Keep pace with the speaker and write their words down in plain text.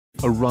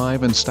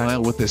Arrive in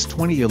style with this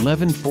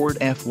 2011 Ford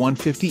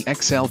F-150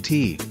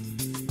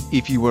 XLT.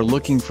 If you are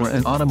looking for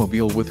an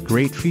automobile with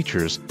great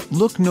features,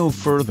 look no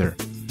further.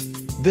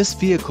 This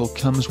vehicle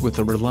comes with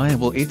a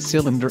reliable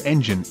 8-cylinder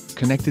engine,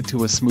 connected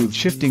to a smooth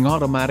shifting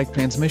automatic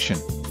transmission.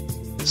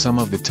 Some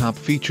of the top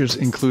features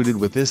included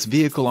with this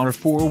vehicle are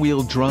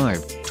 4-wheel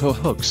drive, tow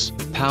hooks,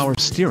 power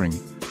steering,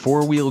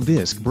 4-wheel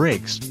disc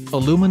brakes,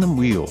 aluminum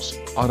wheels,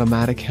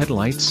 automatic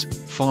headlights,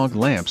 fog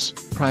lamps,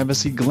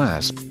 privacy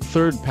glass,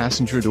 3rd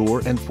passenger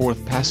door and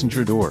 4th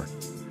passenger door.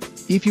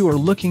 If you are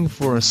looking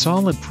for a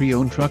solid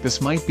pre-owned truck,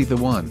 this might be the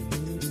one.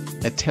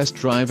 A test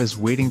drive is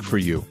waiting for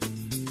you.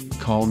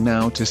 Call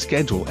now to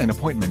schedule an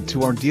appointment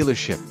to our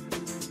dealership.